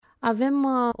Avem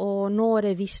o nouă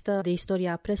revistă de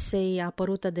istoria presei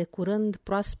apărută de curând,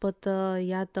 proaspătă,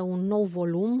 iată un nou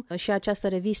volum și această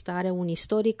revistă are un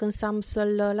istoric, însă am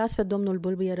să-l las pe domnul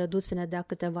Bîlbîie Răduț să ne dea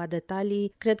câteva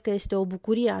detalii. Cred că este o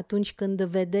bucurie atunci când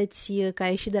vedeți că a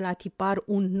ieșit de la tipar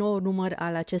un nou număr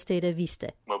al acestei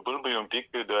reviste. Mă bâlbâi un pic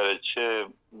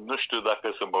deoarece nu știu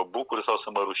dacă să mă bucur sau să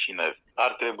mă rușinez.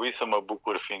 Ar trebui să mă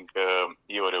bucur fiindcă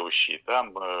e o reușită.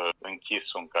 Am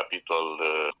închis un capitol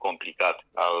complicat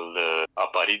al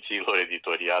aparițiilor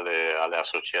editoriale ale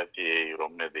Asociației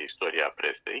Române de Istorie a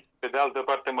Presei. Pe de altă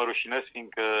parte mă rușinez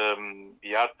fiindcă,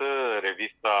 iată,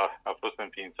 revista a fost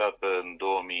înființată în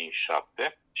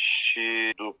 2007 și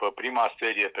după prima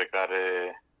serie pe care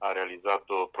a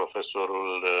realizat-o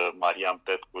profesorul Marian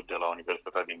Petcu de la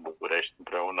Universitatea din București,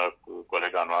 împreună cu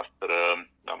colega noastră,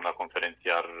 doamna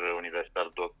conferențiar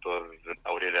universitar doctor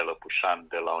Aurelia Lăpușan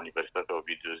de la Universitatea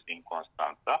Ovidius din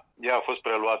Constanța. Ea a fost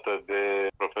preluată de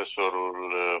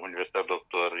profesorul universitar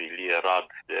doctor Ilie Rad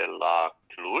de la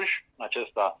Cluj.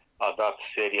 Acesta a dat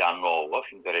seria nouă,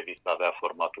 fiindcă revista avea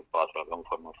formatul 4, avea un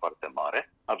format foarte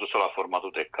mare. A dus-o la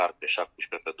formatul de carte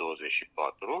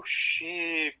 17/24 și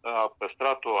a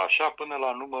păstrat-o așa până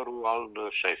la numărul al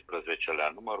 16-lea.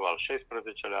 Numărul al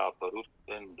 16-lea a apărut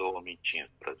în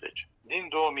 2015. Din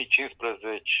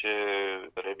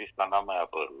 2015 revista n-a mai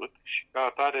apărut și ca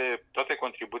atare toate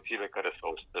contribuțiile care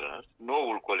s-au strâns,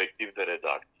 noul colectiv de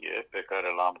redacție pe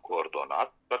care l-am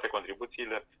coordonat, toate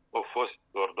contribuțiile au fost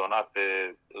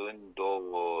ordonate în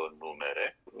două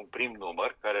numere. Un prim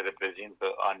număr care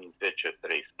reprezintă anii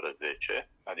 10-13,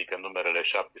 adică numerele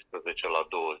 17 la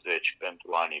 20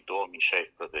 pentru anii 2016-2019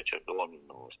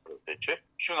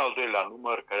 și un al doilea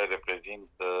număr care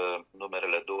reprezintă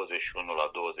numerele 21 la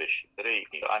 23,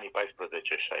 anii 14-16,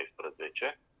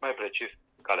 mai precis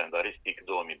calendaristic 2020-2022.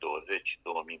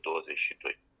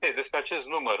 Despre acest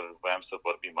număr voiam să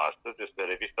vorbim astăzi, despre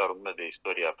Revista Română de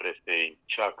Istorie a Presei,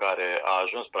 cea care a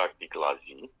ajuns practic la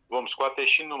zi. Vom scoate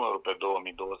și numărul pe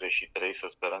 2023, să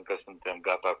sperăm că suntem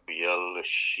gata cu el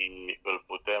și îl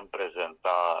putem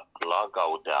prezenta la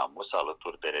Gaudeamus,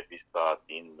 alături de revista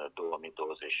din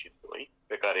 2022,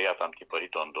 pe care iată am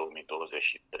tipărit-o în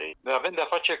 2023. Noi avem de-a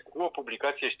face cu o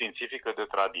publicație științifică de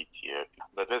tradiție.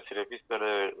 Vedeți,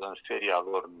 revistele în seria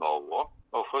lor nouă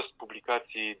au fost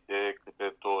publicații de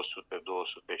câte 200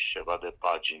 și ceva de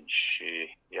pagini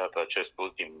și iată acest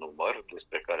ultim număr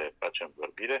despre care facem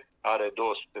vorbire are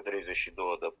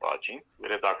 232 de pagini,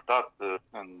 redactat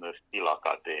în stil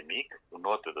academic, cu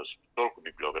note de subsol, cu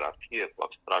bibliografie, cu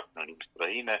abstract în limbi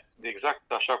străine,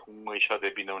 exact așa cum îi de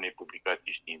bine unei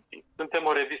publicații științifice. Suntem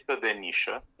o revistă de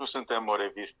nișă, nu suntem o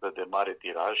revistă de mare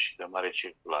tiraj și de mare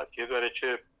circulație,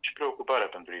 deoarece și preocuparea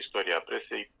pentru istoria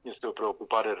presei este o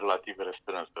preocupare relativ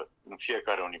restrânsă. În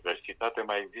fiecare universitate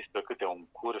mai există câte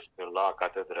un curs la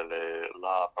catedrele,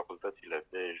 la facultățile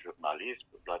de jurnalism,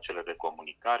 la cele de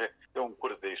comunicare, de un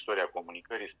curs de istoria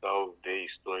comunicării sau de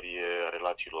istorie a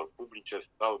relațiilor publice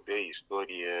sau de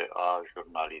istorie a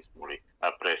jurnalismului,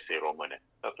 a presei române.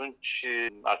 Atunci,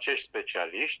 acești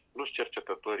specialiști, plus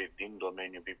cercetătorii din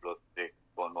domeniul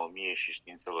biblioteconomiei și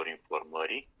științelor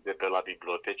informării, de pe la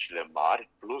bibliotecile mari,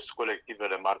 plus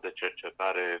colectivele mari de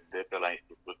cercetare de pe la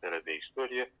institutele de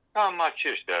istorie, cam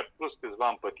aceștia, plus câțiva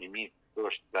împătimiți,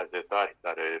 toți gazetari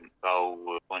care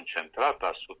s-au concentrat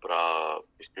asupra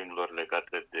chestiunilor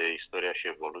legate de istoria și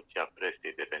evoluția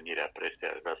presei, devenirea presei.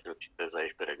 Aș vrea să-l citez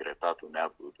aici pe regretatul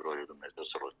Neagu Droiu, Dumnezeu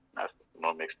să-l odinească, un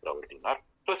om extraordinar.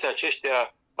 Toți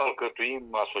aceștia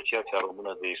alcătuim Asociația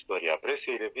Română de Istorie a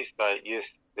Presei. Revista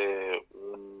este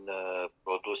un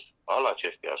produs al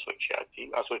acestei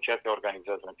asociații. Asociația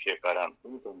organizează în fiecare an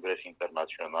un congres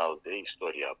internațional de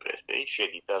istorie a presei și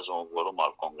editează un volum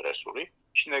al congresului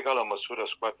și în egală măsură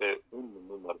scoate un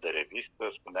număr de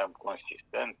revistă, spuneam,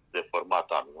 consistent, de format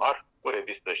anual, o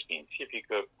revistă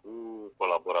științifică cu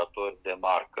colaboratori de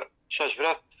marcă. Și aș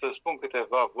vrea să spun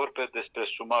câteva vorbe despre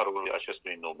sumarul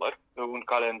acestui număr. Un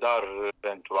calendar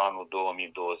pentru anul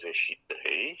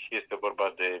 2023. Este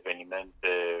vorba de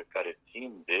evenimente care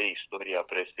țin de istoria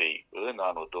presei în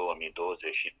anul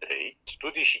 2023.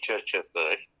 Studii și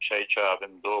cercetări. Și aici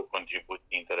avem două contribuții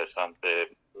interesante.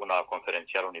 Una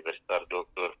conferențiar universitar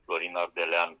dr. Florin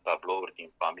Ardelean, tablouri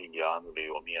din familia anului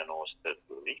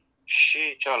 1902.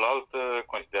 Și cealaltă,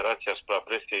 considerația asupra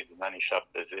presei din anii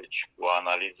 70 cu o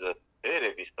analiză pe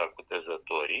revista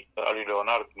Cutezătorii, a lui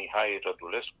Leonard Mihai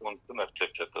Rădulescu, un tânăr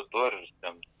cercetător.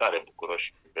 Suntem tare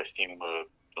bucuroși că găsim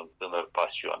un tânăr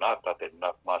pasionat, a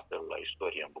terminat masterul la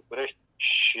istorie în București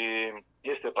și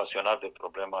este pasionat de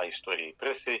problema istoriei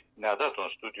presei. Ne-a dat un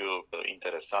studiu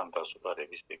interesant asupra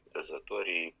revistei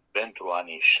Cutezătorii, Pentru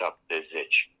anii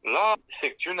 70. La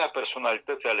secțiunea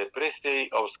personalități ale presei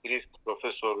au scris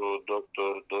profesorul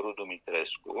dr. Doru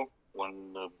Dumitrescu, un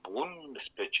bun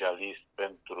specialist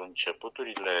pentru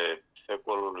începuturile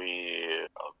secolului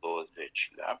al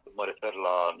XX-lea. Mă refer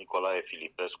la Nicolae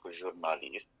Filipescu,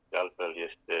 jurnalist, de altfel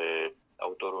este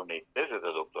autorul unei teze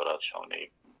de doctorat și a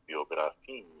unei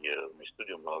biografii, unui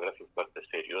studiu monografic foarte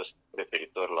serios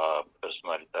referitor la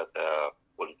personalitatea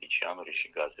politicianului și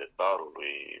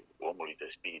gazetarului, omului de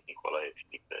spirit Nicolae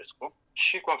Filipescu,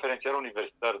 și conferențiar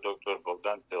universitar dr.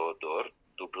 Bogdan Teodor,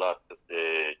 dublat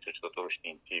de cercetătorul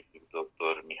științific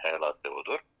dr. Mihaela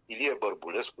Teodor, Ilie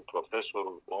Bărbulescu,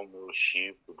 profesorul, omul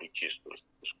și publicistul,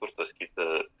 scurtă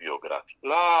schiță biografică.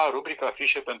 La rubrica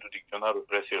afișe pentru dicționarul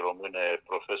presei române,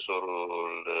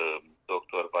 profesorul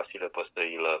dr. Vasile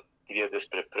Păstăilă scrie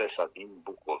despre presa din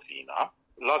Bucovina.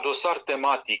 La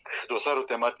dosarul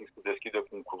tematic se deschide cu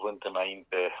un cuvânt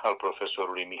înainte al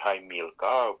profesorului Mihai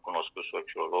Milca, cunoscut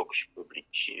sociolog și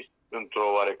publicist,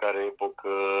 într-o oarecare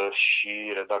epocă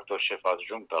și redactor șef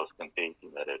adjunct al Scânteii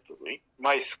Tineretului.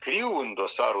 Mai scriu în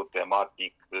dosarul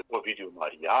tematic Ovidiu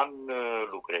Marian,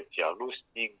 Lucreția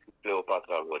Lustig,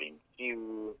 Cleopatra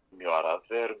Lorințiu, Mioara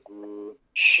Vergu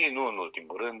și, nu în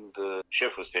ultimul rând,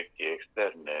 șeful secției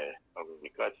externe a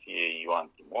publicației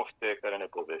Ioan Timofte, care ne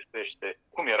povestește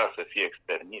cum era să fie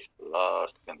externist la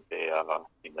Scânteia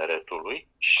Tineretului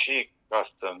și, ca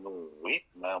să nu uit,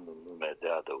 mai am un nume de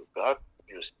adăugat,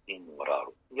 Justin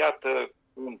Muraru. Iată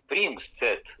un prim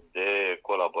set de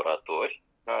colaboratori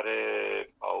care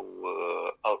au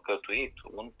alcătuit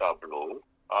un tablou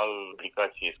al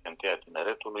publicației Scânteia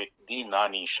Tineretului din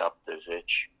anii 70-80.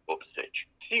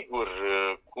 Sigur,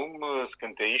 cum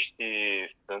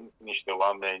scânteiștii sunt niște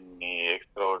oameni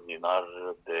extraordinar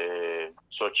de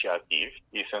sociativi,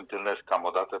 ei se întâlnesc cam o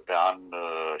dată pe an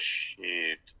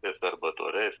și se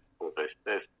sărbătoresc,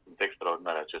 povestesc, sunt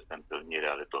extraordinare aceste întâlniri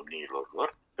ale domniilor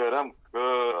lor. Sperăm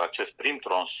că acest prim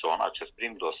tronson, acest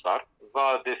prim dosar,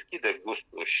 va deschide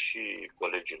gustul și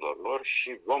colegilor lor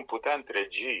și vom putea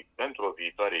întregi pentru o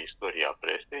viitoare istorie a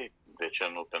presei, de ce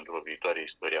nu pentru o viitoare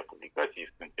istorie a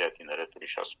publicației Scânteia Tineretului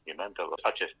și a suplimentelor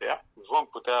acesteia, vom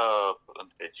putea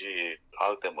întregi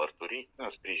alte mărturii în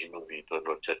sprijinul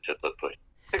viitorilor cercetători.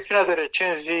 Secțiunea de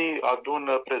recenzii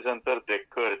adună prezentări de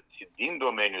cărți din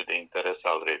domeniul de interes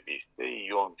al revistei.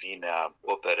 Ion Vinea,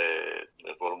 Opere,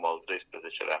 volumul al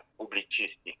 12-lea,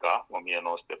 Publicistica, 1943-1944.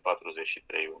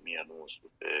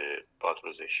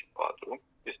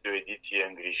 Este o ediție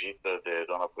îngrijită de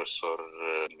doamna profesor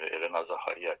Elena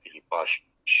Zaharia-Filipas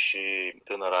și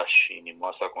tânăra și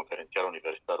inimoasa conferențiară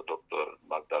universitar dr.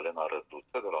 Magdalena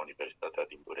Raduta de la Universitatea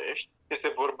din București. Este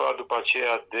vorba după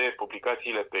aceea de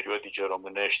publicațiile periodice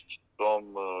românești, tom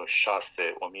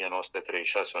 6, 1936-1944,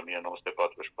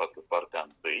 partea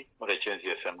 1, o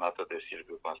recenzie semnată de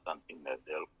Silviu Constantin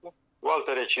Nedelcu. O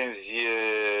altă recenzie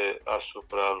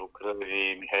asupra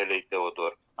lucrării Mihaelei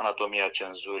Teodor, Anatomia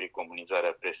cenzurii,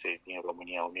 comunizarea presei din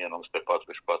România 1944-1947.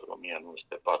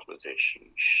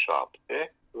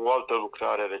 O altă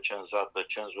lucrare recenzată,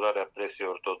 Cenzurarea presei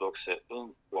ortodoxe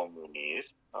în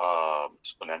comunism,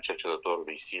 spuneam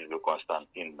cercetătorului Silviu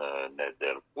Constantin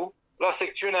Nedelcu. La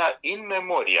secțiunea In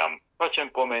Memoriam facem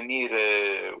pomenire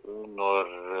unor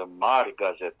mari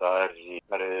gazetari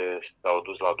care s-au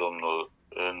dus la Domnul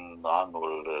în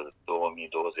anul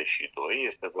 2022.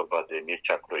 Este vorba de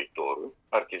Mircea Croitoru,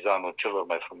 artizanul celor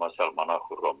mai frumoase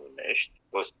almanahuri românești,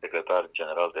 fost secretar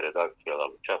general de redacție la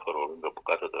Luceafăr o lungă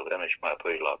bucată de vreme și mai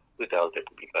apoi la câte alte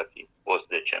publicații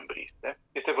post-decembriste.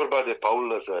 Este vorba de Paul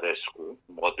Lăzărescu,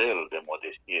 model de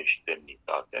modestie și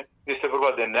demnitate. Este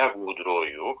vorba de Neagu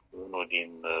Udroiu, unul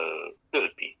din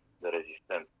stâlpii de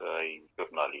rezistență ai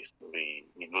jurnalismului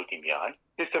din ultimii ani.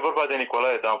 Este vorba de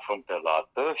Nicolae Dan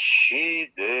Fontelată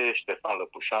și de Ștefan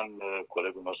Lăpușan,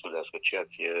 colegul nostru de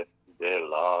asociație de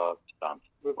la Stanț.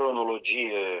 O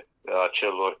cronologie a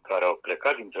celor care au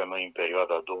plecat dintre noi în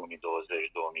perioada 2020-2022,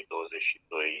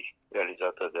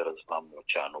 realizată de Răzvan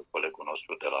Moceanu, colegul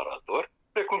nostru de la Rador,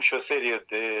 precum și o serie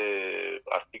de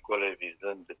articole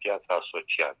vizând viața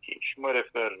asociației. Și mă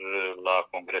refer la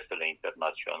congresele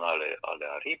internaționale ale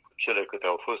ARIP, cele câte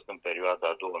au fost în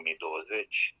perioada 2020-2022,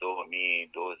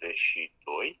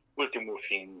 ultimul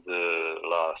fiind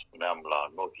la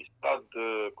Novi Sad,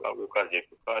 ocazie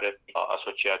cu care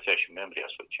asociația și membrii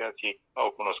asociației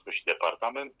au cunoscut și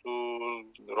departamentul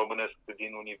românesc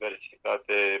din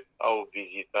universitate, au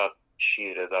vizitat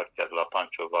și redacția de la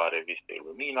Panciova a Revistei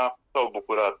Lumina, s-au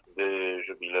bucurat de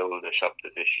jubileul de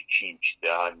 75 de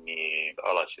ani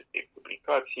al acestei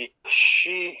publicații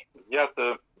și,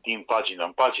 iată, din pagină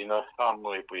în pagină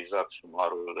am epuizat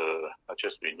sumarul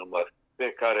acestui număr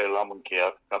pe care l-am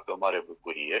încheiat ca pe o mare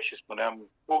bucurie și spuneam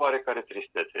cu oarecare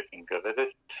tristețe, fiindcă,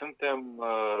 vedeți, suntem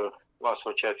o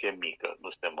asociație mică, nu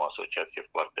suntem o asociație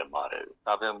foarte mare.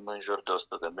 Avem în jur de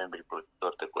 100 de membri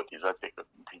plătitori de cotizație, că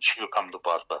în principiu cam după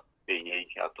asta pe ei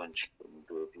atunci când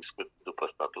discut după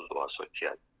statutul de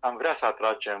asociație. Am vrea să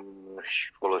atragem și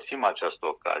folosim această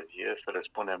ocazie să le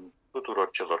spunem tuturor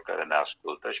celor care ne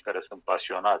ascultă și care sunt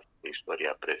pasionați de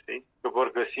istoria presei, că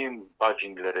vor găsi în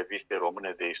paginile Revistei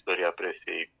Române de Istoria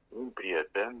Presei un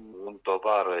prieten, un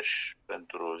tovarăș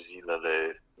pentru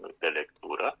zilele de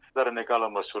lectură, dar în egală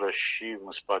măsură și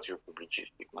un spațiu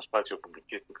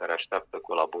publicistic care așteaptă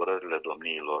colaborările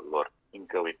domniilor lor.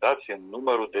 Încă uitați, în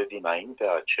numărul de dinainte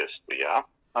a acestuia,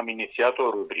 am inițiat o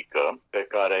rubrică pe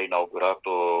care a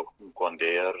inaugurat-o un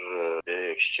condeier de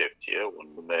excepție, un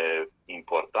nume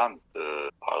important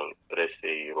al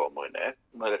presei române.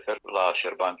 Mă refer la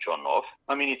Șerban Cionov.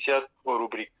 Am inițiat o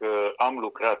rubrică Am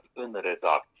lucrat în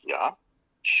redacția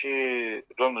și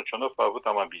domnul Cionov a avut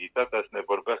amabilitatea să ne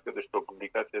vorbească despre o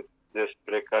publicație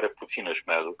despre care puțin își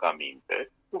mai aduc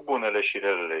aminte, cu bunele și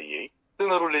relele ei,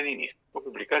 Tânărul leninist. O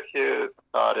publicație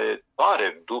care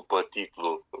are după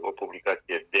titlu o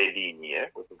publicație de linie,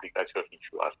 o publicație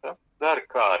oficioasă, dar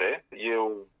care e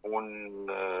un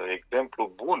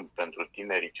exemplu bun pentru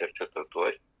tinerii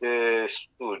cercetători de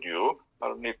studiu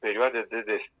al unei perioade de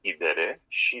deschidere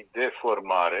și de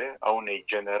formare a unei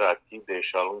generații de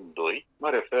eșalon 2. Mă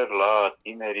refer la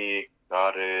tinerii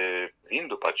care vin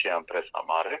după aceea în presa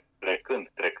mare,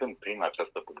 trecând prin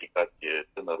această publicație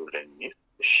Tânărul leninist,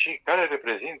 și care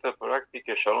reprezintă practic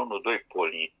eșalonul 2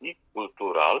 politic,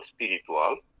 cultural,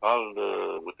 spiritual al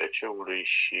UTC-ului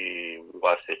și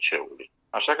UASC-ului.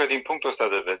 Așa că din punctul ăsta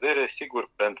de vedere, sigur,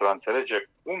 pentru a înțelege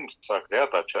cum s-a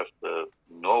creat această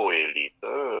nouă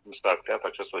elită, cum s-a creat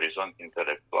acest orizont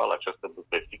intelectual, această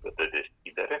bucățică de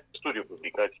deschidere, studiul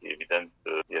publicației, evident,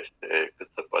 este cât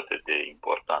se poate de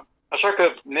important. Așa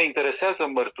că ne interesează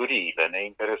mărturiile, ne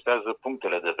interesează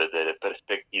punctele de vedere,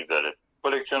 perspectivele.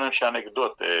 Colecționăm și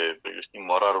anecdote. Justin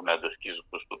Moraru ne-a deschis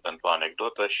gustul pentru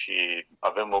anecdotă și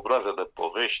avem o groază de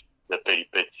povești, de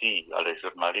peripeții ale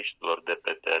jurnaliștilor de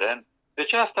pe teren. De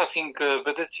ce asta? Fiindcă,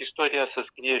 vedeți, istoria se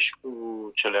scrie și cu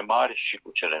cele mari și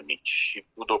cu cele mici, și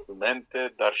cu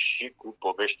documente, dar și cu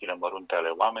poveștile mărunte ale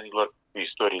oamenilor, cu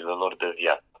istoriile lor de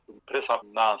viață. Presa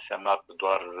n-a însemnat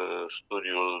doar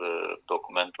studiul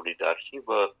documentului de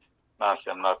arhivă, n-a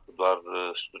însemnat doar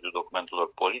studiul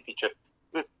documentelor politice,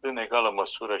 cât în egală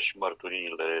măsură și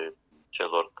mărturiile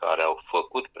celor care au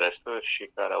făcut presă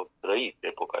și care au trăit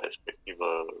epoca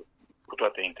respectivă cu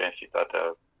toată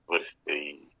intensitatea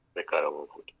vârstei pe care au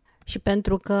avut. Și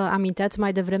pentru că aminteați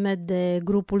mai devreme de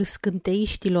grupul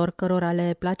scânteiștilor cărora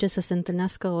le place să se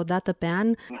întâlnească o dată pe an.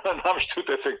 N-am știut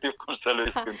efectiv cum să le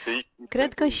scântei.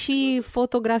 Cred că și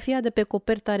fotografia de pe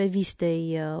coperta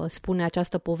revistei spune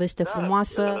această poveste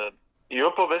frumoasă. E o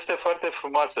poveste foarte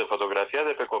frumoasă. Fotografia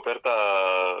de pe coperta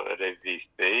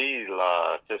revistei,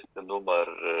 la acest număr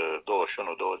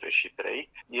 21-23,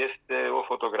 este o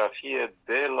fotografie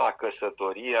de la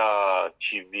căsătoria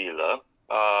civilă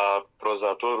a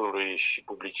prozatorului și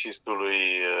publicistului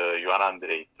Ioan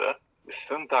Andreiță.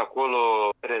 Sunt acolo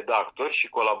redactori și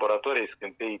colaboratori ai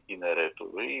Scânteii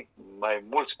Tineretului, mai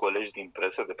mulți colegi din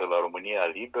presă de pe la România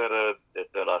Liberă, de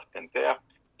pe la Scânteia,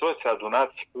 toți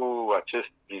adunați cu acest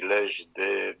prilej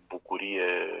de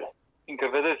bucurie. Fiindcă,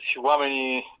 vedeți,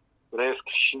 oamenii trăiesc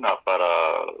și în afara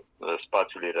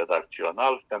spațiului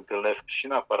redacțional, se întâlnesc și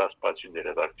în afara spațiului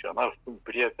redacțional, sunt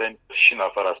prieteni și în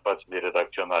afara spațiului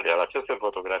redacțional. Iar această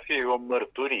fotografie e o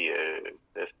mărturie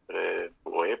despre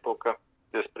o epocă,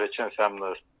 despre ce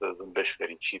înseamnă să zâmbești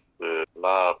fericit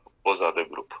la poza de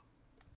grup.